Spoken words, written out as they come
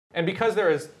And because there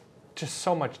is just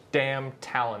so much damn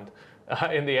talent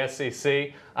in the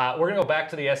SEC, we're going to go back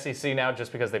to the SEC now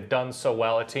just because they've done so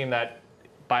well. A team that,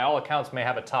 by all accounts, may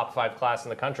have a top 5 class in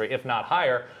the country, if not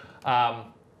higher.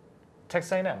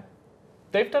 Texas A&M.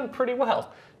 They've done pretty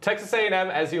well. Texas A&M,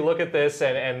 as you look at this,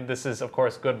 and this is, of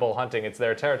course, good bull hunting. It's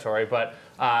their territory. But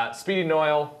Speedy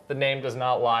Noyle, the name does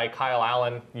not lie. Kyle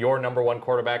Allen, your #1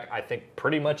 quarterback. I think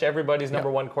pretty much everybody's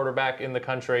 #1 quarterback in the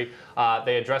country.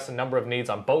 They address a number of needs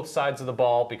on both sides of the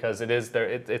ball because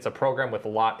it's a program with a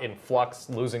lot in flux,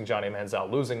 losing Johnny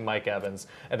Manziel, losing Mike Evans,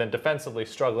 and then defensively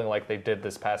struggling like they did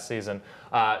this past season.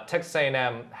 Texas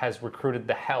A&M has recruited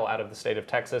the hell out of the state of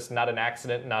Texas. Not an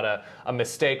accident, not a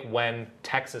mistake when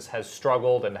Texas has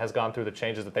struggled and has gone through the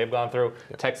changes that they've gone through.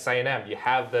 Yep. Texas A&M, you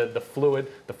have the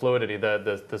fluidity,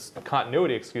 the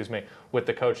continuity, excuse me, with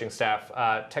the coaching staff.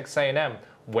 Texas A&M,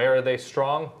 where are they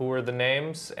strong? Who are the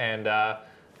names? And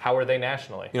how are they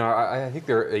nationally? You know, I think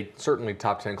they're a certainly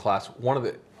top 10 class.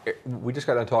 We just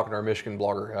got done talking to our Michigan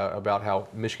blogger about how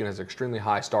Michigan has an extremely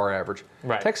high star average.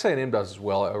 Right. Texas A&M does as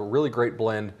well. A really great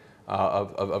blend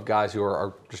of guys who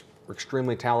are just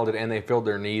extremely talented, and they filled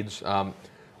their needs.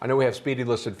 I know we have Speedy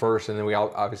listed first, and then we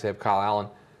obviously have Kyle Allen.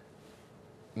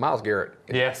 Myles Garrett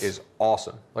is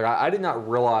awesome. Like I did not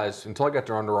realize until I got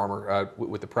to Under Armour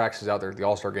with the practices out there at the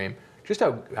All-Star game just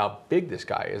how big this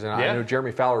guy is. And I know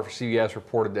Jeremy Fowler for CBS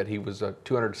reported that he was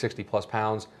 260 plus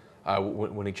pounds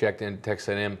when he checked in Texas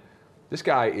A&M. This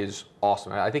guy is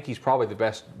awesome. I think he's probably the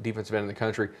best defensive end in the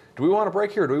country. Do we want to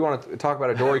break here? Or do we want to talk about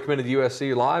Adoree committed to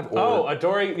USC live? Or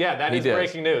Adoree, yeah, that is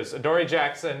breaking news. Adoree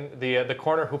Jackson, the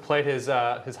corner who played his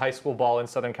high school ball in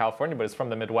Southern California, but is from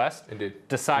the Midwest,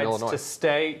 decides to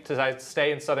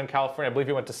stay in Southern California. I believe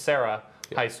he went to Sarah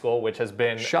High School, which has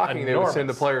been shocking. They would send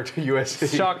a player to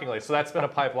USC. Shockingly, so that's been a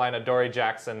pipeline. Adoree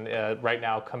Jackson right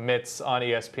now commits on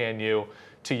ESPNU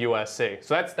to USC.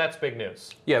 So that's big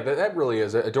news. Yeah, that really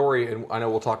is. Adoree, and I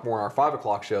know we'll talk more on our 5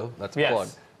 o'clock show. That's a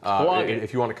plug.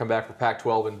 If you want to come back for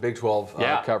Pac-12 and Big 12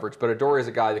 coverage. But Adoree is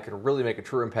a guy that can really make a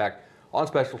true impact on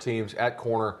special teams, at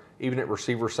corner, even at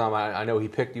receiver some. I know he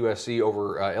picked USC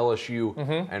over LSU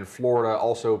and Florida,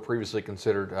 also previously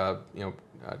considered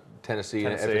Tennessee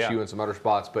and FSU and some other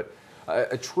spots. But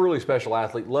a truly special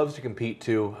athlete, loves to compete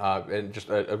too, and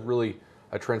just a really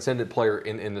transcendent player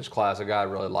in this class, a guy I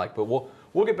really like. But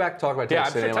we'll get back to talk about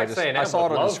Texas A&M. I'm sure Texas A&M I saw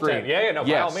it on the screen.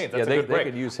 By all means. That's a good break.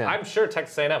 They could use him. I'm sure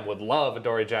Texas A&M would love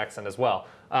Adoree Jackson as well.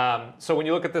 So when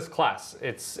you look at this class,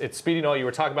 it's Speedy Noyle. You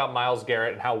were talking about Myles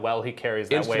Garrett and how well he carries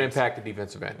that weight. Instant impact at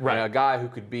defensive end. Right. A guy who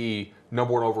could be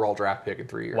 #1 overall draft pick in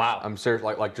 3 years. Wow. I'm serious.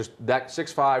 Like just that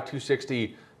 6'5",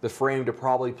 260, the frame to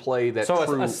probably play that so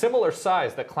true. So a similar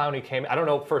size that Clowney came. I don't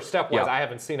know for step-wise. I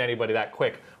haven't seen anybody that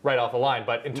quick right off the line.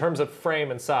 But in terms of frame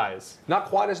and size, not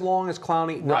quite as long as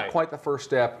Clowney. Not quite the first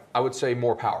step. I would say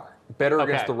more power. Better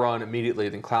against the run immediately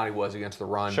than Clowney was against the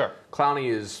run. Sure.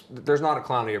 Clowney is. There's not a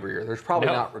Clowney every year. There's probably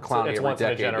not a Clowney every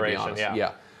decade, to be honest.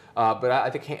 Yeah. But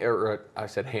I think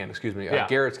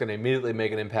Garrett's going to immediately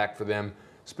make an impact for them.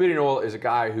 Speedy Noyle is a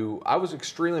guy who I was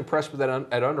extremely impressed with at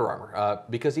Under Armour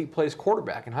because he plays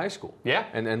quarterback in high school. Yeah.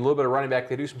 And a little bit of running back.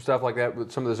 They do some stuff like that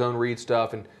with some of the zone read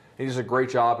stuff, and he does a great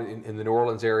job in the New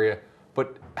Orleans area.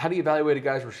 But how do you evaluate a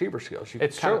guy's receiver skills?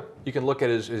 It's true. You can look at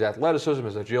his athleticism,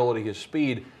 his agility, his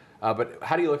speed, but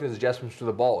how do you look at his adjustments to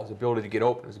the ball, his ability to get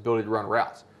open, his ability to run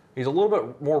routes? He's a little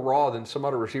bit more raw than some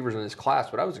other receivers in this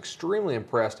class, but I was extremely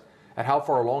impressed at how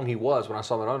far along he was when I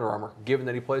saw him at Under Armour, given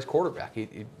that he plays quarterback.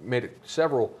 He made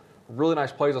several really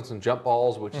nice plays on some jump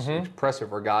balls, which is impressive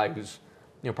for a guy who's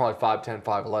probably 5'10",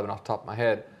 5'11" off the top of my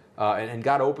head, and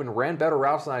got open, ran better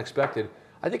routes than I expected.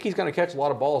 I think he's going to catch a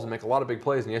lot of balls and make a lot of big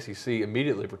plays in the SEC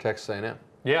immediately for Texas A&M.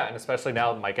 Yeah, and especially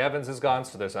now Mike Evans is gone,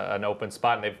 so there's an open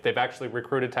spot. And they've actually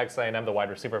recruited Texas A&M, the wide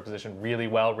receiver position, really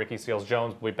well. Ricky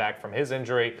Seals-Jones will be back from his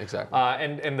injury. Exactly.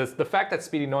 And the fact that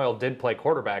Speedy Noyle did play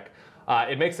quarterback,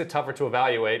 it makes it tougher to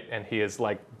evaluate, and he is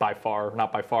not by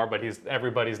far, but he's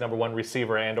everybody's #1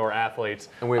 receiver and/or athlete.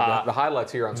 And we have the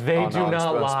highlights here on Speedy. They do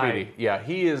not lie. Yeah,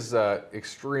 he is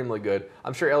extremely good.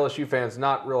 I'm sure LSU fans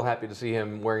not real happy to see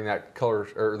him wearing that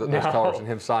colors or those colors and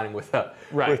him signing with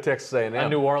Texas A&M. A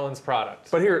New Orleans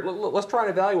product. But here, let's try and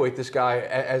evaluate this guy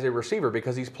as a receiver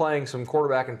because he's playing some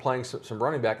quarterback and playing some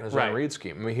running back in his own read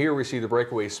scheme. I mean, here we see the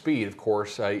breakaway speed. Of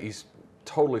course, he's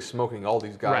totally smoking all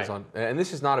these guys on, and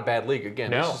this is not a bad league.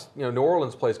 Again, this is, New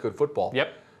Orleans plays good football.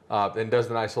 Yep. And does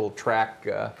the nice little track,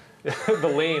 the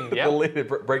lean, the lean to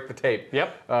break the tape.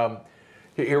 Yep.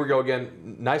 Here we go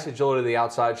again. Nice agility to the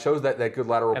outside. Shows that good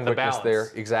lateral and quickness the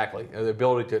there. Exactly. The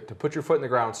ability to put your foot in the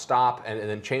ground, stop, and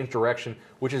then change direction,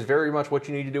 which is very much what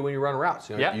you need to do when you run routes.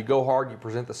 You go hard, you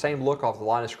present the same look off the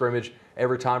line of scrimmage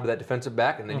every time to that defensive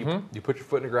back, and then you put your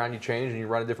foot in the ground, you change, and you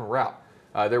run a different route.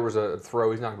 There was a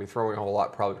throw. He's not going to be throwing a whole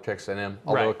lot probably for Texas A&M,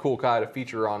 although a cool guy to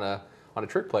feature on a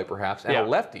trick play perhaps, and a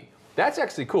lefty. That's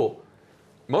actually cool.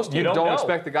 Most teams don't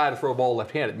expect the guy to throw a ball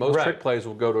left-handed. Most trick plays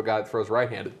will go to a guy that throws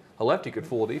right-handed. A lefty could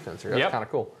fool a defense here. That's kind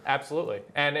of cool. Absolutely.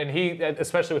 And he,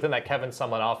 especially within that Kevin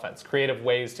Sumlin offense, creative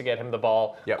ways to get him the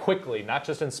ball quickly, not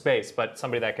just in space, but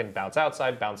somebody that can bounce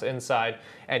outside, bounce inside,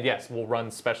 and yes, will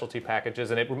run specialty packages.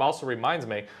 And it also reminds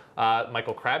me,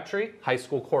 Michael Crabtree, high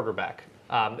school quarterback.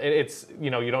 It's,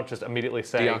 you don't just immediately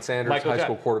say Deion Sanders, high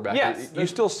school quarterback. Yes. You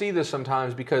still see this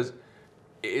sometimes because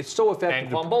it's so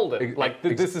effective. Anquan Bolden.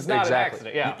 This is not an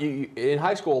accident. Yeah. In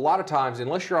high school, a lot of times,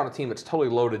 unless you're on a team that's totally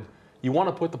loaded, you want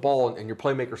to put the ball in your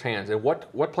playmaker's hands. And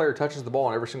what player touches the ball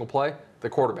on every single play? The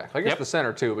quarterback. I guess the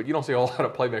center too, but you don't see a whole lot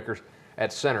of playmakers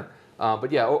at center.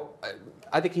 But yeah,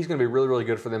 I think he's going to be really, really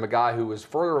good for them. A guy who was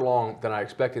further along than I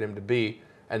expected him to be.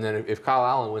 And then if Kyle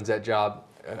Allen wins that job,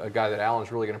 a guy that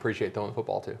Allen's really going to appreciate throwing the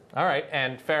football to. All right,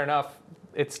 and fair enough.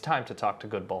 It's time to talk to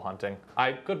Good Bull Hunting.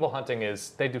 Good Bull Hunting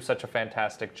they do such a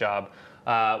fantastic job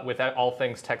with all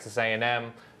things Texas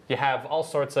A&M. You have all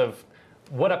sorts of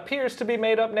what appears to be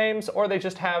made-up names, or they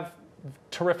just have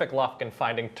terrific luck in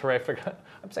finding terrific.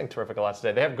 I'm saying terrific a lot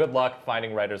today. They have good luck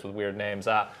finding writers with weird names.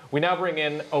 We now bring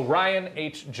in Orion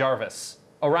H. Jarvis.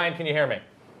 Orion, can you hear me?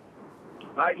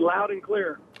 Loud and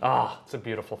clear. It's a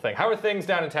beautiful thing. How are things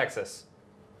down in Texas?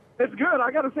 It's good. I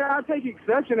got to say, I take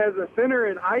exception as a center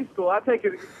in high school. I take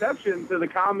exception to the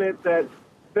comment that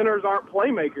centers aren't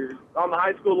playmakers on the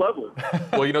high school level.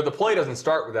 Well, the play doesn't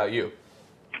start without you.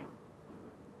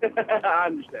 I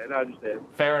understand.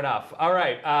 Fair enough. All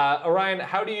right, Orion,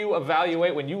 how do you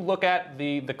evaluate when you look at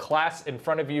the class in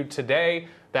front of you today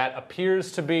that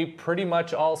appears to be pretty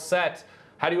much all set?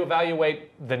 How do you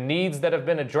evaluate the needs that have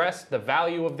been addressed, the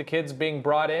value of the kids being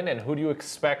brought in, and who do you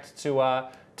expect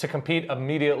to compete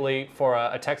immediately for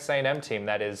a Texas A&M team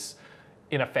that is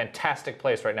in a fantastic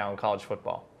place right now in college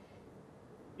football?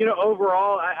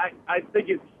 Overall, I think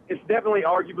it's definitely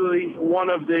arguably one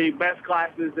of the best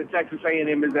classes that Texas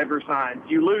A&M has ever signed.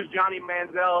 You lose Johnny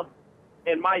Manziel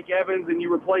and Mike Evans, and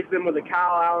you replace them with a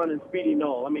Kyle Allen and Speedy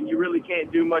Knoll. I mean, you really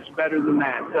can't do much better than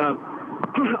that.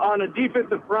 On a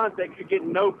defensive front that could get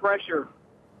no pressure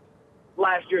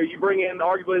last year, you bring in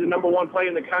arguably the number one player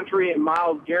in the country and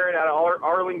Myles Garrett out of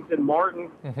Arlington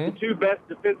Martin, the two best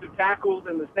defensive tackles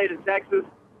in the state of Texas.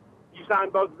 You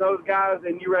signed both of those guys,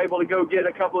 and you were able to go get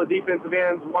a couple of defensive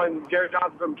ends, one Jared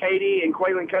Johnson from Katy and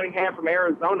Quaylen Cunningham from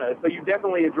Arizona. So you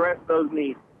definitely addressed those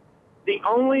needs. The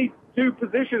only two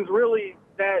positions really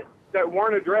that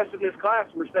weren't addressed in this class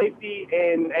were safety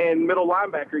and middle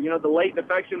linebacker. The late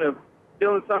defection of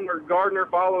Dylan Sumner Gardner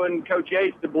following Coach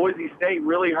Yates to Boise State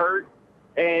really hurt.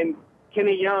 And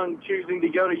Kenny Young choosing to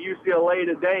go to UCLA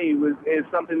today is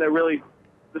something that really,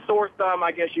 the sore thumb,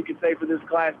 I guess you could say, for this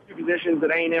class, two positions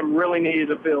that A&M really needed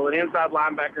to fill, an inside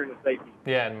linebacker and a safety.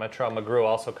 Yeah, and Matrell McGrew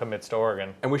also commits to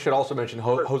Oregon. And we should also mention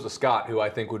Jose Scott, who I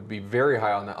think would be very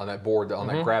high on that board, on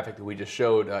that graphic that we just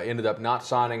showed, ended up not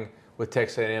signing with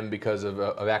Texas A&M because of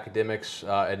academics,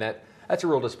 and that's a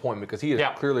real disappointment because he is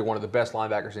clearly one of the best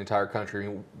linebackers in the entire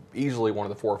country, easily one of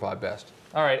the 4 or 5 best.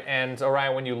 All right, and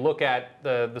Orion, when you look at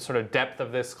the sort of depth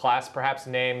of this class, perhaps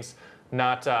names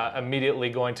not immediately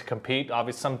going to compete.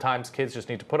 Obviously, sometimes kids just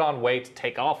need to put on weight,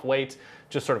 take off weight,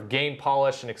 just sort of gain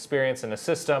polish and experience in the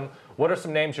system. What are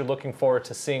some names you're looking forward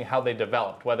to seeing how they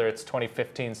developed, whether it's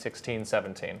 2015, 16,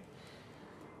 17?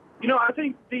 I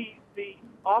think the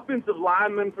offensive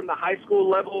linemen from the high school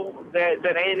level that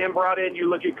A&M brought in, you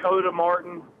look at Coda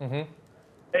Martin,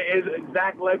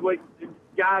 Zach Ledwick,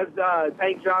 guys,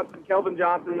 Tank Johnson, Kelvin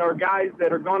Johnson, are guys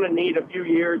that are going to need a few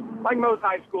years, like most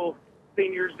high school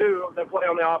seniors do that play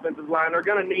on the offensive line, are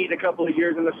going to need a couple of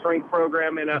years in the strength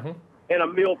program and a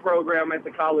meal program at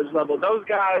the college level. Those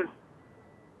guys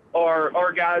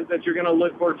are guys that you're going to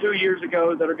look for 2 years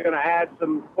ago that are going to add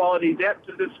some quality depth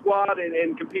to this squad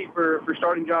and compete for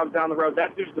starting jobs down the road.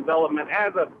 That's whose development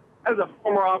as a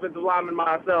former offensive lineman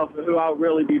myself, who I'll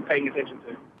really be paying attention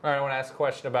to. All right, I want to ask a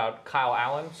question about Kyle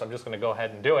Allen, so I'm just going to go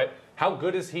ahead and do it. How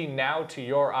good is he now to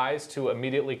your eyes to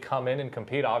immediately come in and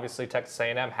compete? Obviously, Texas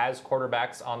A&M has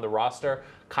quarterbacks on the roster.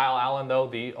 Kyle Allen, though,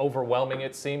 the overwhelming,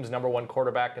 it seems, #1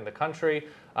 quarterback in the country,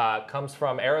 comes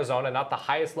from Arizona, not the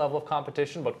highest level of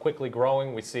competition, but quickly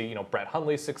growing. We see, Brett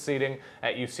Hundley succeeding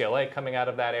at UCLA coming out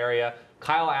of that area.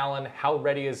 Kyle Allen, how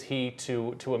ready is he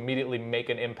to immediately make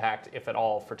an impact, if at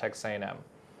all, for Texas A&M?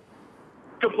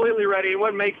 completely ready. And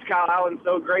what makes Kyle Allen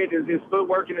so great is his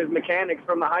footwork and his mechanics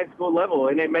from the high school level,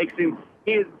 and it makes him –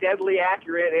 he is deadly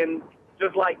accurate. And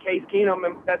just like Case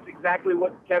Keenum, that's exactly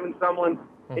what Kevin Sumlin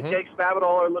and Jake Spavital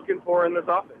are looking for in this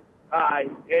offense.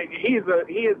 He is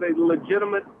a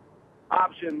legitimate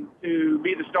option to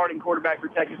be the starting quarterback for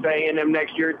Texas A&M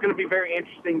next year. It's going to be very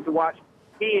interesting to watch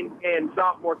he and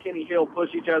sophomore Kenny Hill push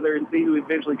each other and see who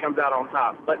eventually comes out on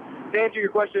top. But to answer your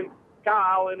question,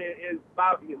 Kyle Allen is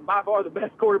by far the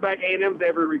best quarterback A&M's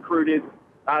ever recruited.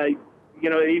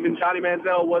 Even Johnny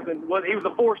Manziel he was a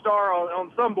 4-star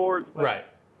on some boards,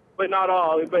 but not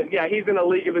all. But yeah, he's in a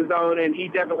league of his own, and he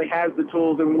definitely has the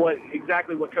tools and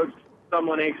exactly what Coach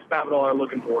Sumlin and Spavital are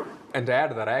looking for. And to add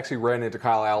to that, I actually ran into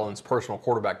Kyle Allen's personal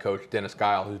quarterback coach, Dennis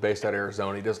Guile, who's based out of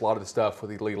Arizona. He does a lot of the stuff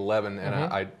with the Elite 11, and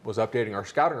I was updating our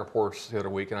scouting reports the other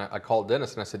week, and I called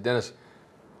Dennis, and I said, Dennis,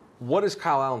 what is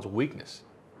Kyle Allen's weakness?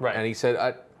 Right. And he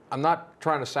said, I'm not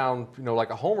trying to sound like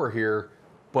a homer here,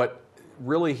 but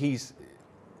really he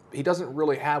doesn't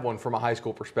really have one from a high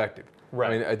school perspective.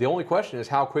 Right. I mean, the only question is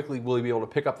how quickly will he be able to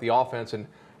pick up the offense and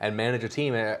manage a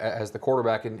team as the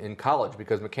quarterback in college,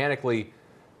 because mechanically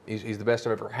he's the best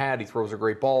I've ever had. He throws a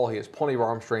great ball. He has plenty of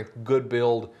arm strength, good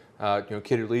build,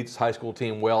 kid who leads his high school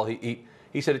team well. He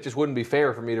said it just wouldn't be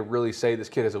fair for me to really say this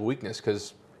kid has a weakness,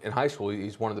 because in high school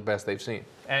he's one of the best they've seen.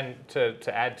 And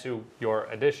to add to your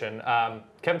addition,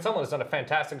 Kevin Sumlin has done a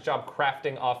fantastic job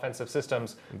crafting offensive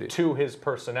systems to his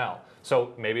personnel.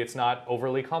 So maybe it's not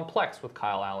overly complex with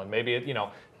Kyle Allen. Maybe it,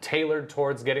 tailored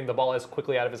towards getting the ball as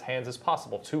quickly out of his hands as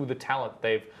possible to the talent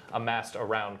they've amassed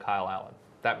around Kyle Allen.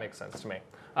 That makes sense to me.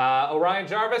 Orion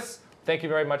Jarvis, thank you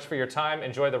very much for your time.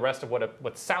 Enjoy the rest of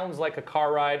what sounds like a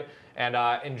car ride, and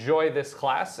enjoy this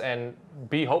class, and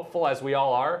be hopeful, as we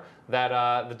all are,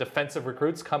 that the defensive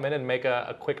recruits come in and make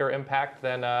a quicker impact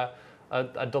than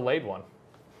a delayed one.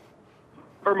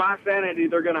 For my sanity,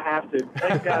 they're going to have to.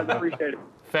 Thanks, guys. I appreciate it.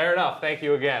 Fair enough. Thank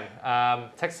you again.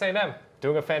 Texas A&M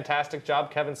doing a fantastic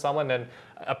job, Kevin Sumlin, and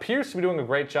appears to be doing a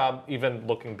great job even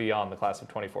looking beyond the class of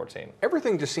 2014.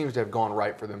 Everything just seems to have gone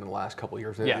right for them in the last couple of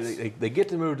years. Yes. They get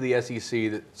to move to the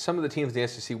SEC. Some of the teams in the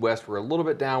SEC West were a little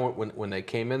bit down when they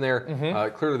came in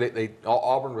there. Clearly,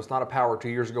 Auburn was not a power 2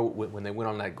 years ago when they went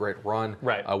on that great run.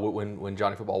 Right. When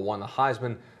Johnny Football won the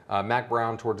Heisman. Mac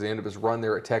Brown, towards the end of his run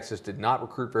there at Texas, did not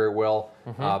recruit very well.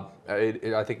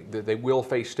 I think that they will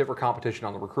face stiffer competition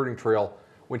on the recruiting trail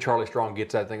when Charlie Strong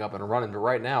gets that thing up and running. But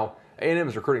right now, A&M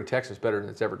is recruiting Texas better than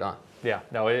it's ever done. Yeah,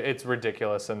 no, it's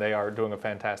ridiculous, and they are doing a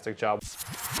fantastic job.